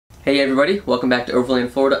Hey everybody, welcome back to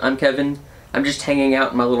Overland, Florida. I'm Kevin. I'm just hanging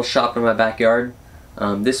out in my little shop in my backyard.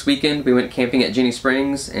 This weekend we went camping at Jenny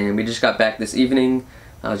Springs and we just got back this evening.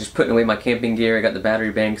 I was just putting away my camping gear. I got the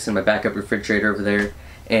battery banks and my backup refrigerator over there.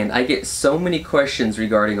 And I get so many questions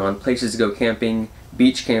regarding on places to go camping,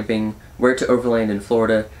 beach camping, where to overland in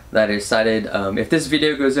Florida, that I decided if this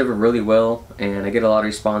video goes over really well and I get a lot of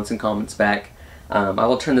response and comments back, I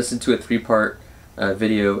will turn this into a three-part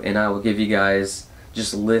video and I will give you guys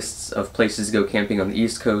just lists of places to go camping on the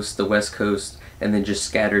East Coast, the West Coast, and then just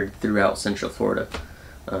scattered throughout Central Florida.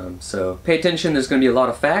 So pay attention, there's going to be a lot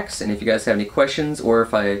of facts, and if you guys have any questions or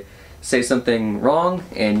if I say something wrong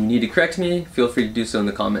and you need to correct me, feel free to do so in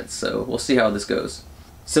the comments. So we'll see how this goes.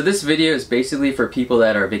 So this video is basically for people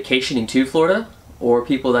that are vacationing to Florida or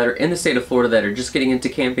people that are in the state of Florida that are just getting into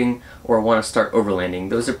camping or want to start overlanding.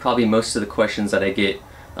 Those are probably most of the questions that I get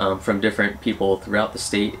from different people throughout the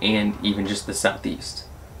state and even just the southeast.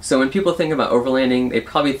 So when people think about overlanding, they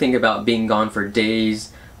probably think about being gone for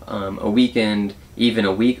days, a weekend, even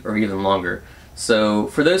a week, or even longer. So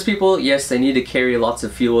for those people, yes, they need to carry lots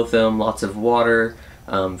of fuel with them, lots of water,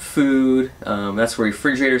 food, that's where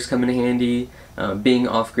refrigerators come in handy, being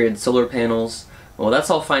off-grid, solar panels. Well, that's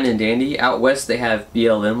all fine and dandy. Out west they have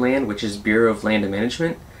BLM land, which is Bureau of Land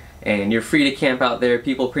Management. And you're free to camp out there.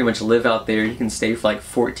 People pretty much live out there. You can stay for like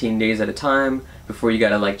 14 days at a time before you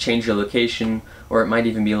gotta like change your location, or it might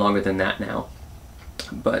even be longer than that now.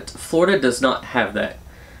 But Florida does not have that.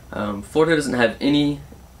 Florida doesn't have any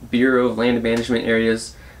Bureau of Land Management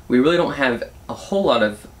areas. We really don't have a whole lot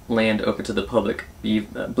of land open to the public,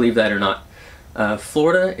 believe that or not.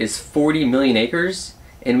 Florida is 40 million acres,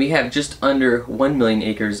 and we have just under 1 million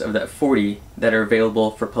acres of that 40 that are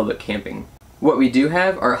available for public camping. What we do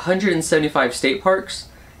have are 175 state parks,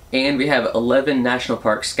 and we have 11 national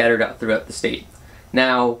parks scattered out throughout the state.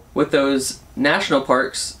 Now, with those national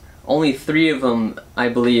parks, only 3 of them, I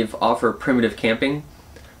believe, offer primitive camping.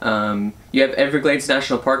 You have Everglades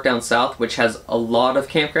National Park down south, which has a lot of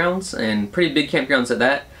campgrounds, and pretty big campgrounds at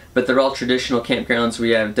that, but they're all traditional campgrounds where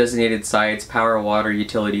you have designated sites, power, water,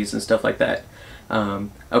 utilities, and stuff like that.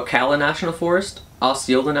 Ocala National Forest,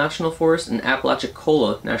 Osceola National Forest, and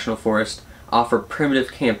Apalachicola National Forest offer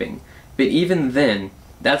primitive camping, but even then,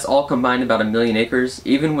 that's all combined about 1 million acres.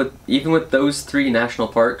 Even with those 3 national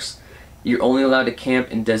parks, you're only allowed to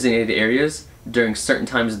camp in designated areas during certain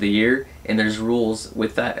times of the year, and there's rules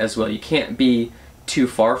with that as well. You can't be too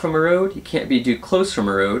far from a road, you can't be too close from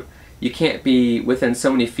a road, you can't be within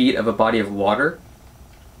so many feet of a body of water,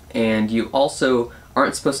 and you also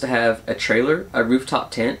aren't supposed to have a trailer, a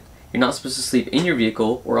rooftop tent. You're not supposed to sleep in your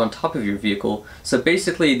vehicle or on top of your vehicle. So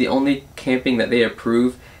basically the only camping that they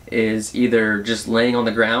approve is either just laying on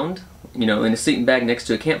the ground, you know, in a sleeping bag next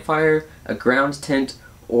to a campfire, a ground tent,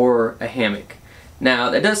 or a hammock. Now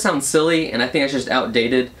that does sound silly, and I think it's just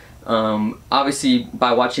outdated. Obviously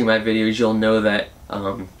by watching my videos you'll know that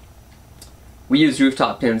we use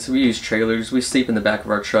rooftop tents, we use trailers, we sleep in the back of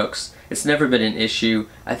our trucks. It's never been an issue.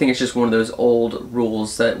 I think it's just one of those old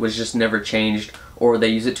rules that was just never changed, or they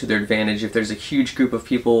use it to their advantage. If there's a huge group of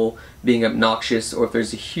people being obnoxious, or if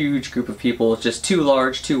there's a huge group of people just too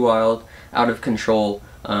large, too wild, out of control,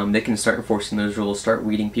 they can start enforcing those rules, start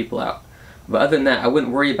weeding people out. But other than that, I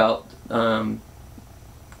wouldn't worry about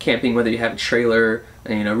camping, whether you have a trailer,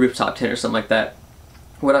 you know, rooftop tent or something like that.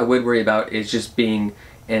 What I would worry about is just being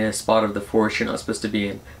in a spot of the forest you're not supposed to be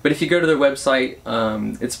in. But if you go to their website,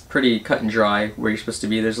 it's pretty cut and dry where you're supposed to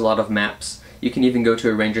be. There's a lot of maps. You can even go to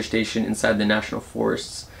a ranger station inside the national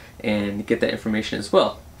forests and get that information as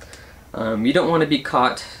well. You don't want to be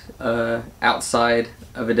caught outside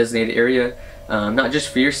of a designated area, not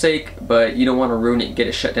just for your sake, but you don't want to ruin it and get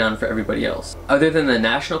it shut down for everybody else. Other than the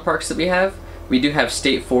national parks that we do have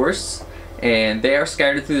state forests, and they are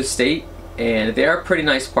scattered through the state, and they are pretty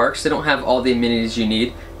nice parks. They don't have all the amenities you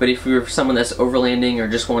need, but if you're someone that's overlanding or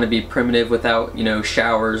just want to be primitive without, you know,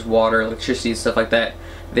 showers, water, electricity, stuff like that,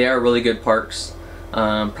 they are really good parks.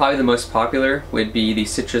 Probably the most popular would be the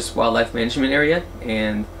Citrus Wildlife Management Area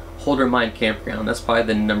and Holder Mine Campground. That's probably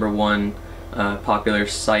the #1 popular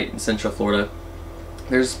site in Central Florida.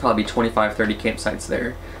 There's probably 25-30 campsites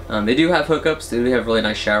there. They do have hookups, they do have really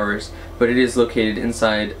nice showers, but it is located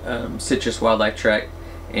inside Citrus Wildlife Tract,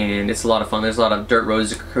 and it's a lot of fun. There's a lot of dirt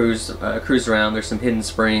roads to cruise around. There's some hidden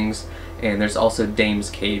springs, and there's also Dame's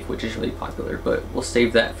Cave, which is really popular, but we'll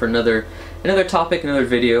save that for another topic, another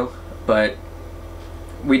video. But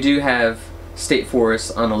we do have state forests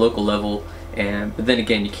on a local level, but then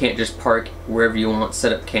again, you can't just park wherever you want,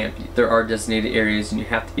 set up camp. There are designated areas and you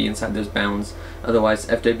have to be inside those bounds, otherwise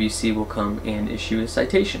FWC will come and issue a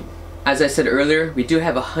citation. As I said earlier, we do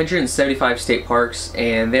have 175 state parks,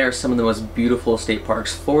 and they are some of the most beautiful state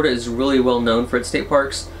parks. Florida is really well known for its state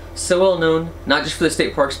parks. So well known, not just for the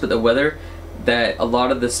state parks, but the weather, that a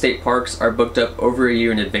lot of the state parks are booked up over a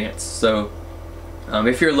year in advance. So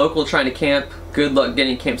if you're local trying to camp, good luck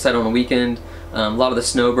getting a campsite on a weekend. A lot of the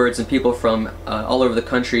snowbirds and people from all over the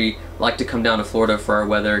country like to come down to Florida for our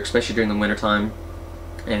weather, especially during the wintertime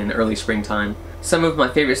and early springtime. Some of my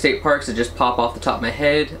favorite state parks that just pop off the top of my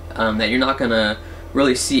head that you're not going to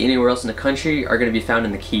really see anywhere else in the country are going to be found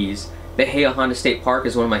in the Keys. Bahia Honda State Park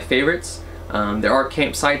is one of my favorites. There are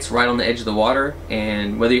campsites right on the edge of the water,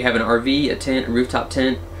 and whether you have an RV, a tent, a rooftop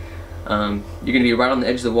tent, you're going to be right on the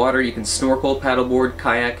edge of the water. You can snorkel, paddleboard,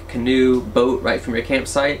 kayak, canoe, boat right from your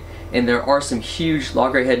campsite, and there are some huge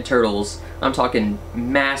loggerhead turtles, I'm talking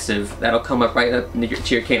massive, that'll come up right up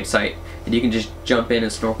to your campsite, and you can just jump in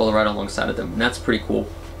and snorkel right alongside of them, and that's pretty cool.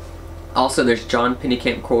 Also, there's John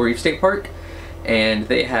Pennycamp Coral Reef State Park, and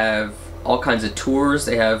they have all kinds of tours.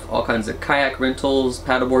 They have all kinds of kayak rentals,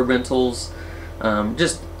 paddleboard rentals,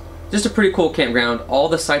 just a pretty cool campground. All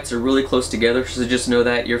the sites are really close together, so just know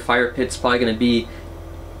that your fire pit's probably going to be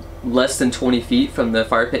less than 20 feet from the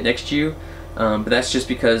fire pit next to you, but that's just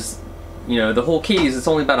because, you know, the whole Keys, it's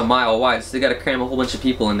only about a mile wide, so they got to cram a whole bunch of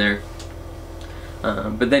people in there.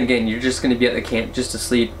 But then again, you're just going to be at the camp just to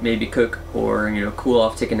sleep, maybe cook, or, you know, cool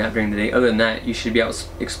off, take a nap during the day. Other than that, you should be out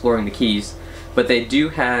exploring the Keys. But they do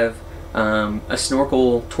have a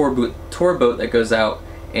snorkel tour boat that goes out,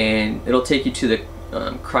 and it'll take you to the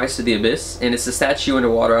Christ of the Abyss, and it's a statue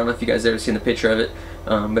underwater. I don't know if you guys ever seen the picture of it,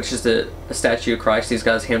 but it's just a statue of Christ. He's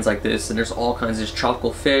got his hands like this, and there's all kinds of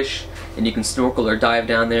tropical fish, and you can snorkel or dive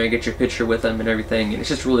down there and get your picture with them and everything, and it's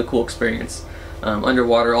just a really cool experience.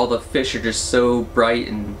 Underwater, all the fish are just so bright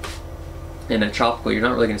and tropical, you're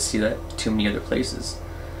not really going to see that too many other places.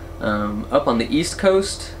 Up on the East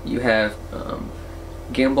Coast, you have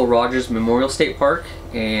Gamble Rogers Memorial State Park,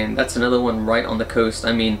 and that's another one right on the coast.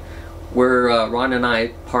 I mean, where Ron and I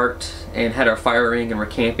parked and had our fire ring and were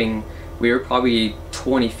camping, we were probably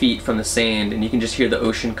 20 feet from the sand, and you can just hear the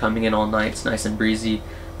ocean coming in all night. It's nice and breezy.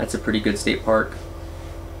 That's a pretty good state park.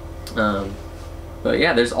 But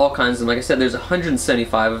yeah, there's all kinds of them. Like I said, there's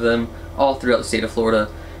 175 of them all throughout the state of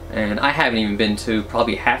Florida, and I haven't even been to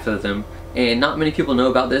probably half of them. And not many people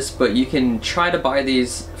know about this, but you can try to buy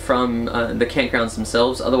these from the campgrounds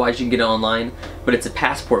themselves. Otherwise, you can get it online, but it's a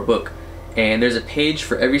passport book. And there's a page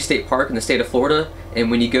for every state park in the state of Florida,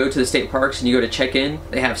 and when you go to the state parks and you go to check in,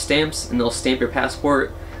 they have stamps, and they'll stamp your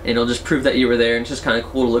passport, and it'll just prove that you were there, and it's just kind of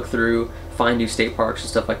cool to look through, find new state parks and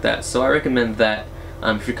stuff like that. So I recommend that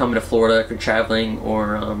if you're coming to Florida, if you're traveling,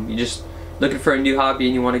 or you're just looking for a new hobby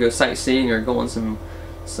and you want to go sightseeing or go on some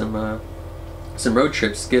road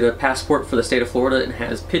trips. Get a passport for the state of Florida, and it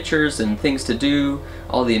has pictures and things to do,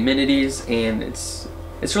 all the amenities, and it's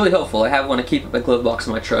really helpful. I have one to keep in my glove box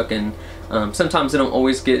in my truck, and sometimes I don't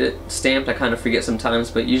always get it stamped. I kind of forget sometimes,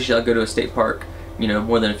 but usually I'll go to a state park, you know,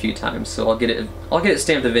 more than a few times, so I'll get it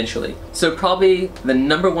stamped eventually. So probably the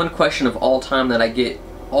 #1 question of all time that I get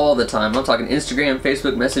all the time, I'm talking Instagram,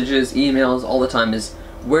 Facebook messages, emails, all the time, is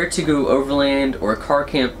where to go overland or car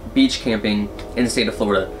camp, beach camping in the state of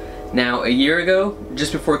Florida. Now, a year ago,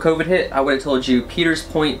 just before COVID hit, I would have told you Peters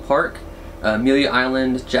Point Park, Amelia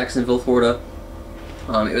Island, Jacksonville, Florida.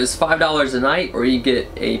 It was $5 a night, or you get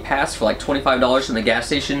a pass for like $25 from the gas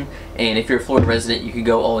station, and if you're a Florida resident, you could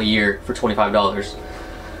go all year for $25.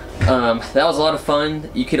 That was a lot of fun.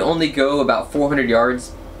 You could only go about 400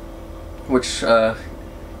 yards, which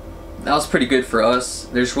that was pretty good for us.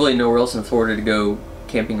 There's really nowhere else in Florida to go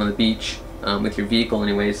camping on the beach with your vehicle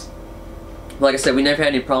anyways. Like I said, we never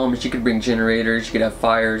had any problems. You could bring generators, you could have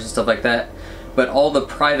fires and stuff like that, but all the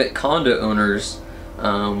private condo owners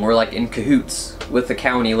were like in cahoots with the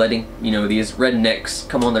county, letting, you know, these rednecks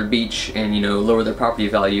come on their beach and, you know, lower their property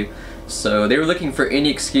value. So they were looking for any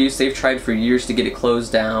excuse. They've tried for years to get it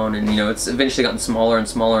closed down, and, you know, it's eventually gotten smaller and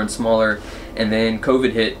smaller and smaller, and then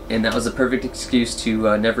COVID hit, and that was a perfect excuse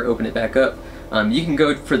to never open it back up. You can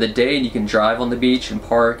go for the day and you can drive on the beach and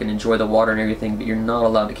park and enjoy the water and everything, but you're not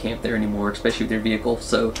allowed to camp there anymore, especially with your vehicle,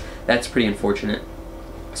 so that's pretty unfortunate.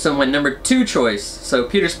 So my #2 choice, so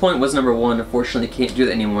Peters Point was #1, unfortunately can't do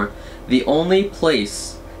that anymore. The only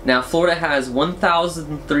place, now Florida has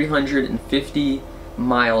 1,350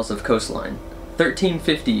 miles of coastline.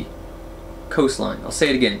 1,350 coastline, I'll say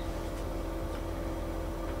it again.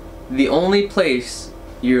 The only place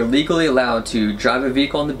you're legally allowed to drive a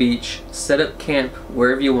vehicle on the beach, set up camp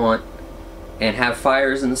wherever you want, and have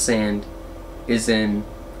fires in the sand is in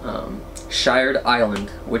Shired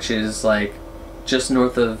Island, which is like just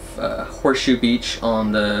north of Horseshoe Beach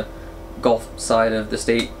on the Gulf side of the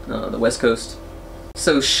state, the West Coast.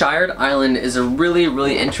 So Shired Island is a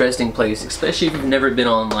really interesting place, especially if you've never been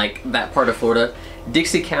on like that part of Florida.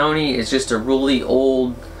 Dixie County is just a really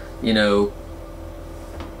old, you know,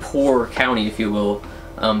 poor county, if you will.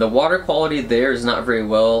 The water quality there is not very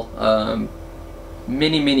well.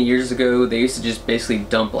 Many years ago, they used to just basically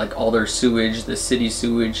dump like all their sewage, the city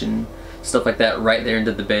sewage and stuff like that, right there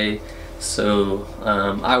into the bay. So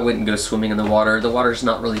I wouldn't go swimming in the water. The water's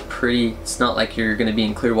not really pretty. It's not like you're going to be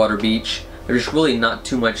in Clearwater Beach. There's really not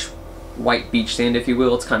too much white beach sand, if you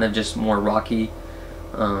will. It's kind of just more rocky.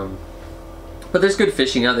 But there's good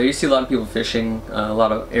fishing out there. You see a lot of people fishing, a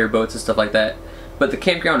lot of airboats and stuff like that. But the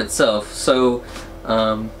campground itself, so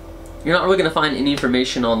you're not really going to find any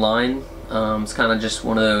information online. It's kind of just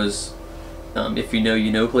one of those if you know,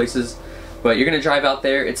 you know places. But you're going to drive out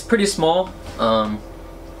there. It's pretty small.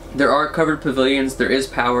 There are covered pavilions, there is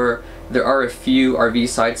power, there are a few RV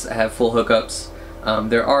sites that have full hookups.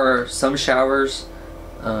 There are some showers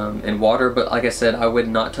and water, but like I said, I would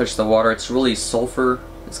not touch the water. It's really sulfur.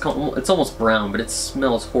 It's almost brown, but it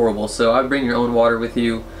smells horrible. So I bring your own water with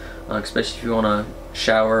you, especially if you want to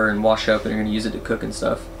shower and wash up and you're going to use it to cook and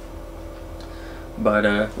stuff. But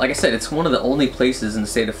like I said, it's one of the only places in the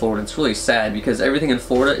state of Florida. It's really sad because everything in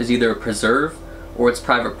Florida is either a preserve or it's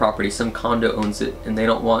private property. Some condo owns it and they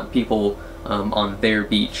don't want people on their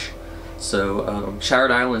beach. So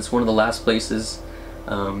Shired Island is one of the last places.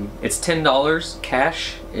 It's $10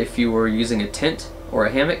 cash if you were using a tent or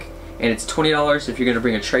a hammock, and it's $20 if you're going to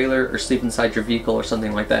bring a trailer or sleep inside your vehicle or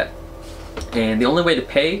something like that. And the only way to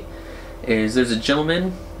pay is there's a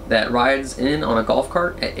gentleman that rides in on a golf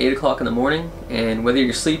cart at 8 o'clock in the morning, and whether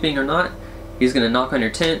you're sleeping or not, he's going to knock on your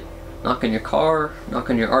tent, knock on your car, knock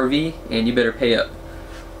on your RV, and you better pay up.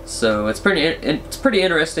 So it's pretty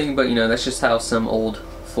interesting, but you know, that's just how some old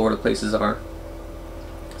Florida places are.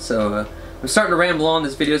 So I'm starting to ramble on.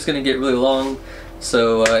 This video is going to get really long.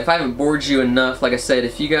 So if I haven't bored you enough, like I said,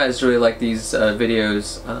 if you guys really like these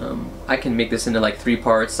videos, I can make this into like 3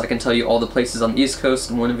 parts. I can tell you all the places on the East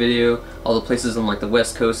Coast in one video, all the places on like the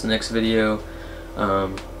West Coast in the next video.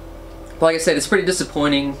 But like I said, it's pretty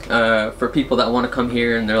disappointing for people that want to come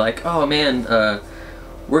here and they're like, oh man,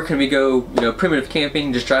 where can we go, you know, primitive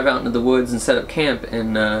camping, just drive out into the woods and set up camp.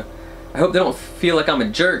 And I hope they don't feel like I'm a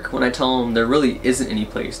jerk when I tell them there really isn't any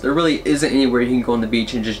place. There really isn't anywhere you can go on the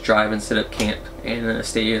beach and just drive and set up camp and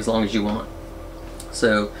stay as long as you want.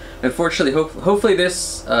 So unfortunately, hopefully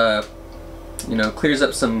this you know, clears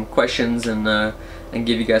up some questions and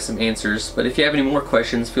give you guys some answers. But if you have any more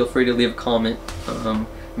questions, feel free to leave a comment. I'm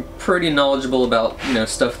pretty knowledgeable about, you know,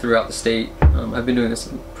 stuff throughout the state. I've been doing this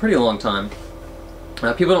a pretty long time.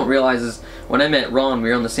 People don't realize is when I met Ron, we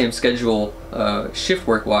were on the same schedule shift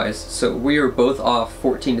work wise, so we were both off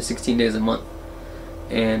 14 to 16 days a month.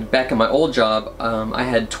 And back in my old job, I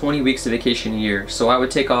had 20 weeks of vacation a year, so I would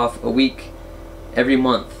take off a week every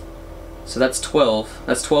month. So that's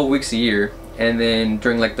 12 weeks a year. And then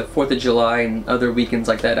during like the 4th of July and other weekends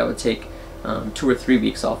like that, I would take 2 or 3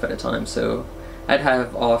 weeks off at a time. So I'd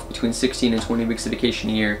have off between 16 and 20 weeks of vacation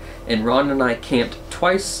a year. And Ron and I camped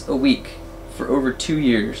twice a week for over 2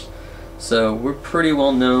 years. So we're pretty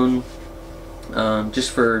well known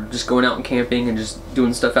just for going out and camping and just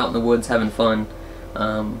doing stuff out in the woods, having fun.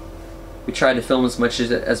 We tried to film as much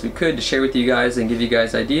as we could to share with you guys and give you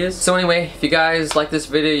guys ideas. So anyway, if you guys like this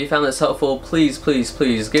video, you found this helpful, please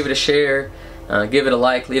give it a share, give it a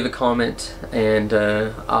like, leave a comment, and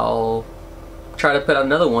I'll try to put out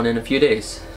another one in a few days.